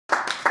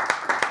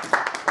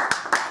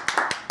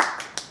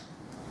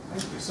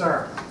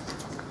sir.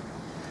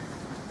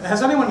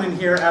 Has anyone in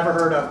here ever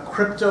heard of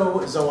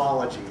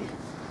cryptozoology?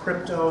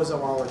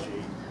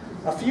 Cryptozoology.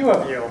 A few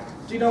of you.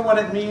 Do you know what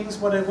it means?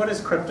 What is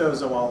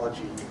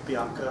cryptozoology,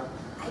 Bianca?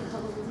 I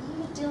believe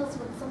it deals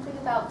with something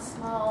about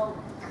small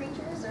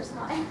creatures or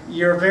small...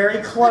 You're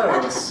very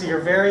close. You're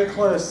very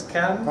close,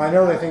 Ken. I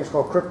know there are things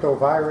called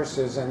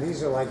cryptoviruses, and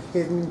these are like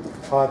hidden,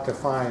 hard to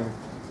find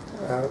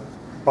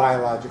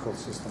biological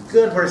systems.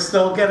 Good, we're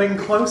still getting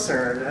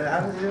closer.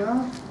 How did you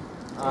know?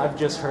 I've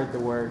just heard the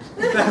word.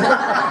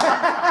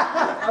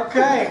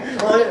 Okay,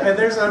 well,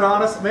 there's an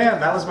honest man.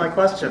 That was my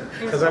question.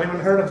 Has anyone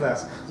heard of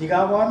this? You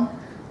got one?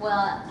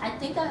 Well, I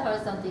think I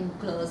heard something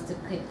close to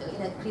crypto,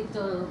 like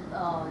crypto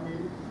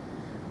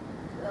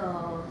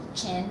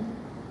chain,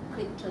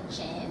 crypto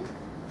chain.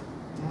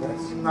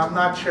 I'm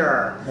not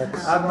sure.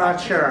 I'm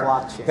not sure.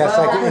 Blockchain. That's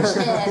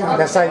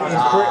like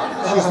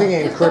she's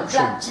thinking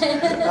encryption.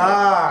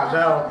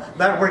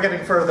 No, we're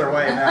getting further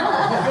away now.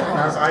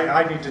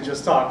 I need to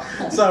just talk.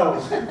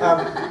 So,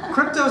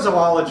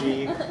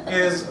 cryptozoology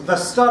is the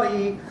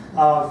study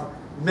of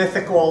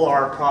mythical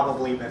or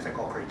probably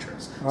mythical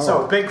creatures. Oh.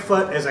 So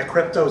Bigfoot is a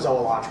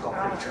cryptozoological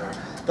creature.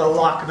 The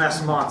Loch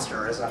Ness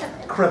Monster is a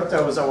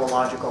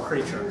cryptozoological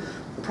creature.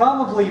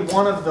 Probably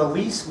one of the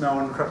least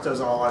known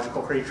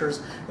cryptozoological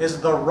creatures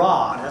is the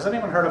rod. Has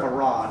anyone heard of a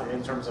rod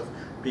in terms of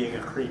being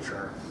a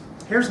creature?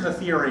 Here's the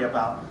theory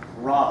about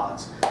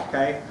rods,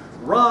 okay?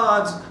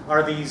 Rods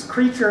are these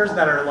creatures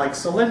that are like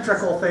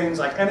cylindrical things,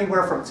 like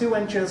anywhere from 2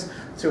 inches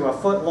to a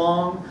foot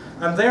long,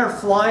 and they're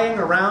flying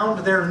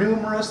around. They're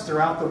numerous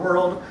throughout the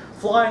world,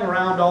 flying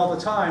around all the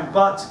time,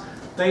 but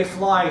they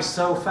fly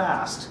so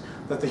fast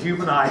that the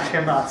human eye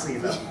cannot see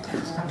them.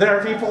 There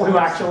are people who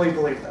actually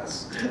believe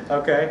this,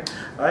 okay?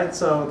 All right,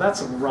 so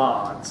that's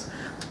rods.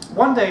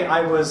 One day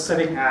I was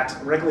sitting at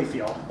Wrigley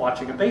Field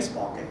watching a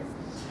baseball game.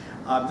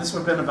 This would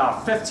have been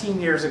about 15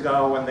 years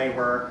ago when they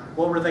were,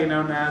 what were they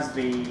known as?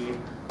 The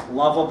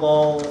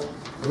lovable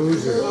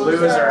losers,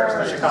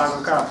 the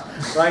Chicago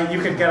Cubs, right?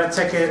 You could get a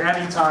ticket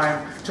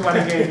anytime to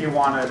any game you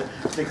wanted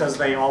because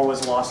they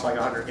always lost like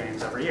 100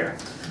 games every year.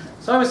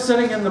 So I was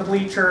sitting in the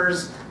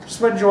bleachers,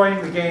 just enjoying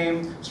the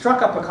game,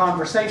 struck up a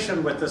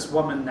conversation with this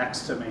woman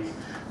next to me.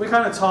 We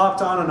kind of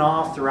talked on and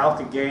off throughout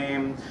the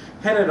game,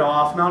 hit it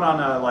off, not on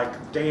a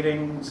like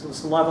dating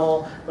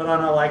level, but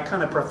on a like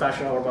kind of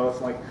professional, or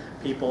both like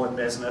people in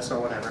business or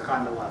whatever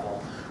kind of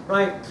level,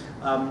 right?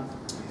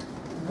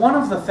 One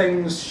of the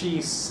things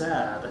she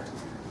said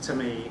to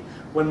me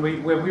when we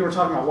were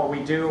talking about what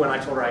we do, and I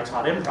told her I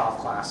taught improv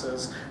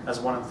classes as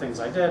one of the things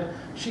I did,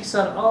 she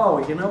said, oh,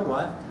 you know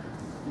what?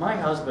 My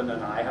husband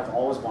and I have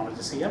always wanted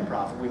to see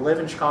improv. We live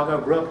in Chicago,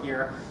 grew up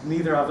here.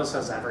 Neither of us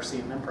has ever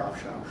seen an improv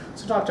show.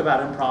 So talked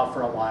about improv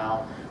for a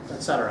while,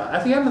 etc.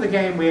 At the end of the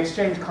game, we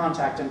exchanged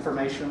contact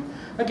information,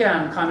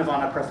 again, kind of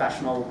on a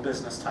professional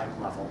business type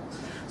level.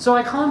 So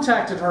I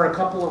contacted her a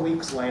couple of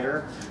weeks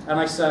later, and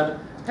I said,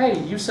 hey,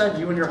 you said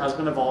you and your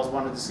husband have always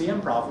wanted to see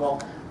improv.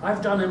 Well,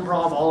 I've done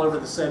improv all over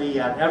the city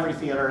at every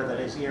theater that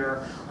is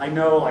here. I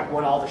know like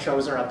what all the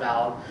shows are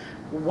about.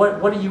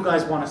 What do you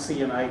guys want to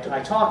see? And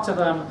I talked to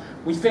them.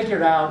 We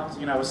figured out,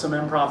 you know, some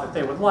improv that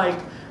they would like,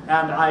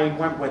 and I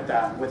went with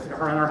them, with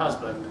her and her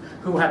husband,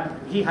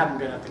 he hadn't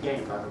been at the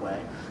game, by the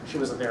way. She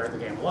wasn't there at the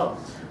game alone.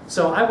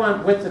 So I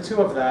went with the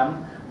two of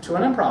them to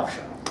an improv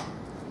show.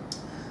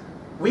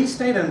 We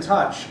stayed in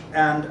touch,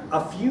 and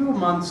a few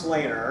months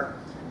later,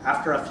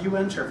 after a few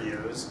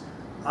interviews,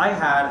 I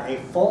had a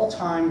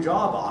full-time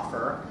job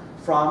offer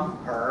from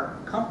her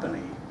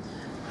company.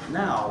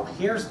 Now,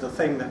 here's the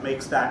thing that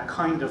makes that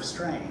kind of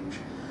strange.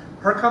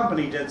 Her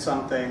company did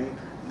something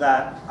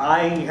that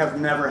I have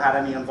never had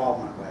any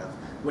involvement with,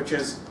 which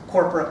is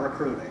corporate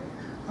recruiting.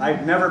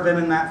 I've never been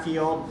in that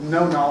field,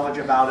 no knowledge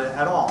about it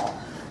at all.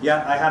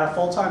 Yet I had a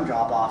full-time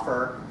job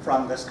offer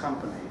from this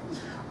company.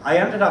 I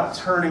ended up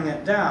turning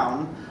it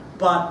down,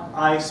 but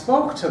I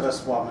spoke to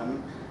this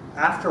woman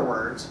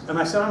afterwards, and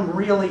I said, I'm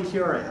really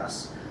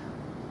curious.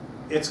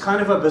 It's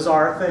kind of a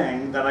bizarre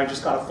thing that I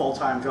just got a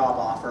full-time job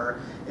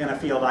offer in a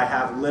field I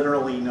have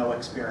literally no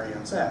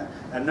experience in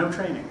and no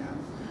training in.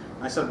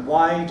 I said,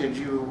 why did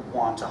you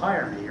want to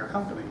hire me, your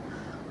company?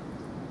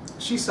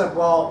 She said,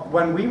 well,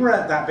 when we were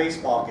at that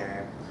baseball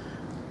game,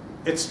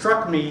 it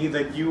struck me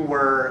that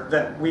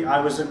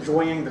I was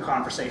enjoying the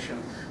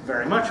conversation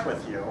very much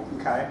with you,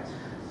 okay?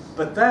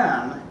 But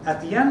then,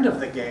 at the end of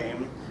the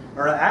game,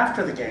 or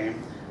after the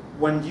game,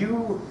 when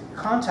you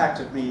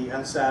contacted me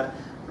and said,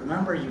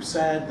 remember you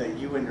said that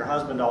you and your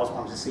husband always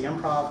wanted to see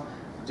improv,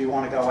 do you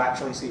want to go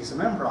actually see some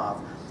improv?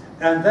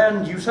 And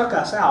then you took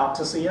us out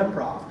to see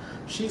improv.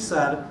 She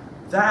said,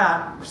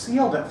 that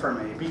sealed it for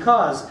me,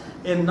 because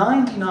in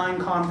 99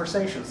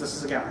 conversations, this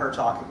is again her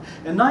talking,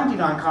 in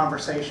 99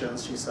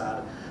 conversations, she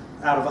said,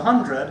 out of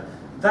 100,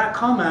 that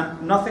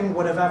comment, nothing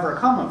would have ever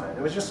come of it.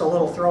 It was just a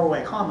little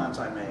throwaway comment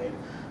I made.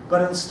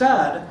 But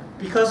instead,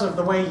 because of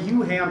the way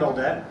you handled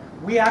it,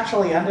 we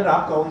actually ended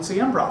up going to see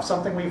improv,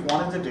 something we've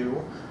wanted to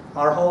do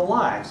our whole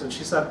lives. And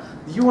she said,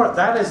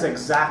 that is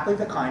exactly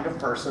the kind of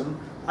person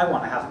I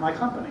want to have in my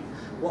company.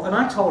 Well, and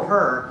I told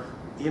her,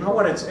 You know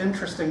what? It's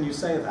interesting you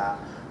say that.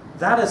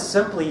 That is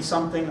simply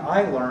something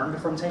I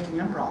learned from taking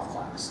improv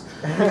class.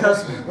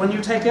 Because when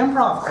you take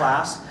improv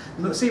class,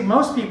 see,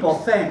 most people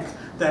think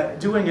that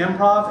doing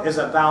improv is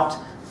about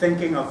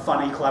thinking of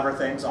funny, clever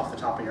things off the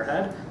top of your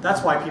head.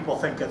 That's why people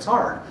think it's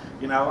hard.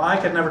 You know, I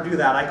could never do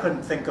that. I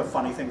couldn't think of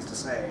funny things to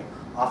say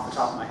off the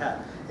top of my head.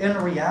 In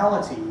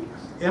reality,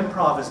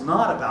 improv is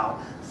not about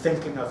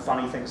thinking of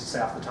funny things to say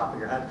off the top of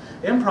your head.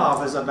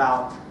 Improv is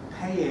about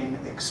paying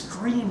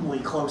extremely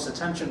close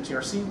attention to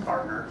your scene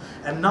partner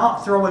and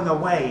not throwing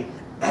away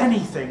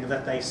anything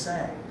that they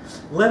say.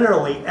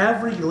 Literally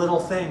every little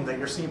thing that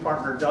your scene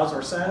partner does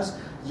or says,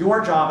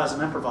 your job as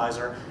an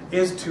improviser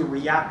is to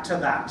react to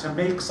that, to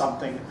make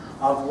something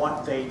of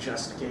what they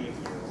just gave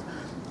you.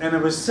 And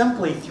it was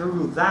simply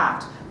through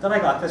that that I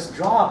got this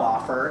job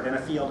offer in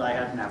a field I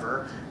had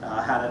never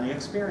had any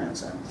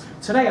experience in.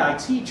 Today I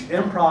teach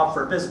improv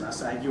for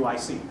business at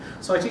UIC.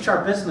 So I teach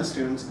our business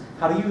students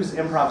how to use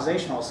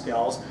improvisational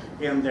skills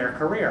in their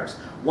careers.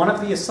 One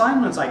of the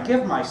assignments I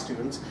give my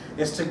students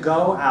is to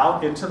go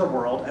out into the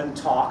world and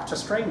talk to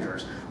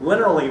strangers.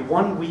 Literally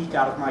 1 week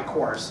out of my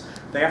course,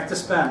 they have to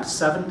spend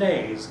 7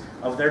 days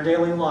of their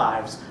daily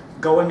lives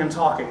going and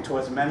talking to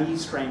as many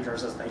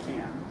strangers as they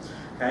can.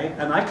 Okay?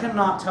 And I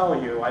cannot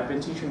tell you, I've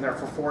been teaching there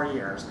for 4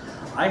 years,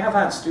 I have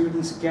had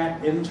students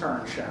get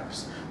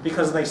internships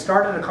because they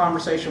started a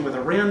conversation with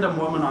a random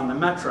woman on the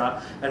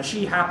metro, and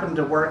she happened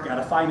to work at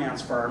a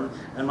finance firm,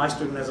 and my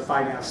student is a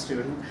finance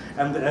student,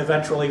 and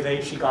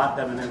eventually she got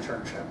them an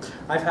internship.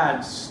 I've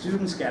had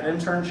students get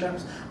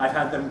internships, I've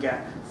had them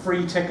get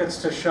free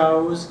tickets to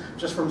shows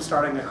just from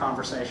starting a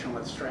conversation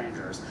with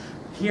strangers.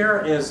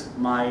 Here is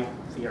my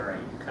theory,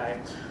 okay?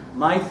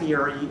 My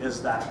theory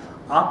is that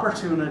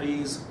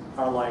opportunities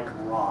are like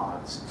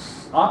rods.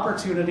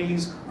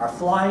 Opportunities are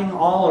flying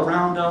all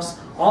around us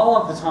all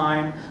of the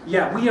time,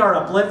 yet we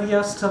are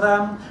oblivious to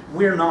them.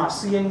 We're not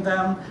seeing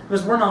them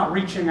because we're not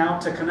reaching out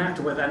to connect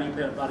with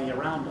anybody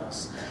around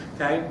us.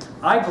 Okay?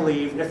 I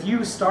believe if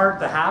you start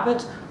the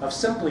habit of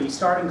simply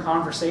starting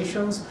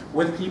conversations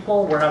with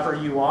people wherever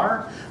you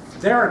are,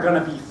 there are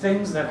going to be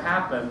things that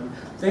happen,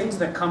 things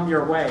that come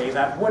your way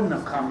that wouldn't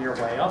have come your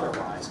way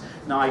otherwise.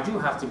 Now, I do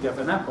have to give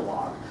an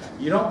epilogue.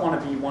 You don't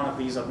want to be one of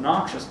these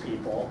obnoxious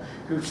people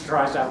who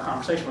tries to have a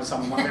conversation with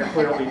someone when they're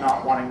clearly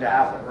not wanting to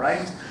have it,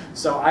 right?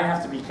 So I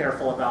have to be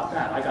careful about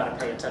that. I got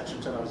to pay attention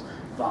to those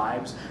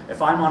vibes.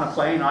 If I'm on a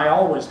plane, I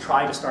always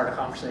try to start a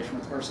conversation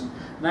with the person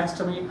next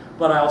to me,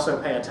 but I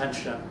also pay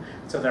attention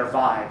to their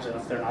vibes, and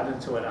if they're not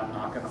into it, I'm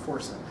not going to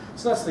force it.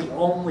 So that's the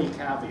only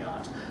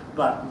caveat.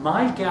 But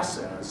my guess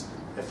is,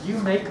 if you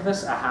make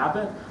this a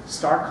habit,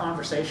 start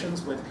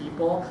conversations with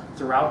people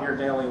throughout your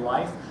daily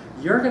life,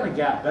 you're going to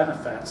get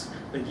benefits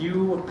that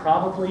you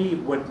probably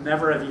would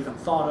never have even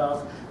thought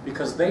of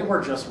because they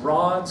were just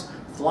rods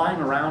flying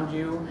around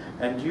you,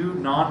 and you,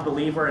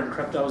 non-believer in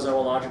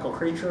cryptozoological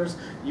creatures,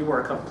 you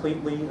were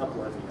completely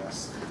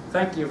oblivious.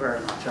 Thank you very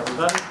much,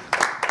 everybody.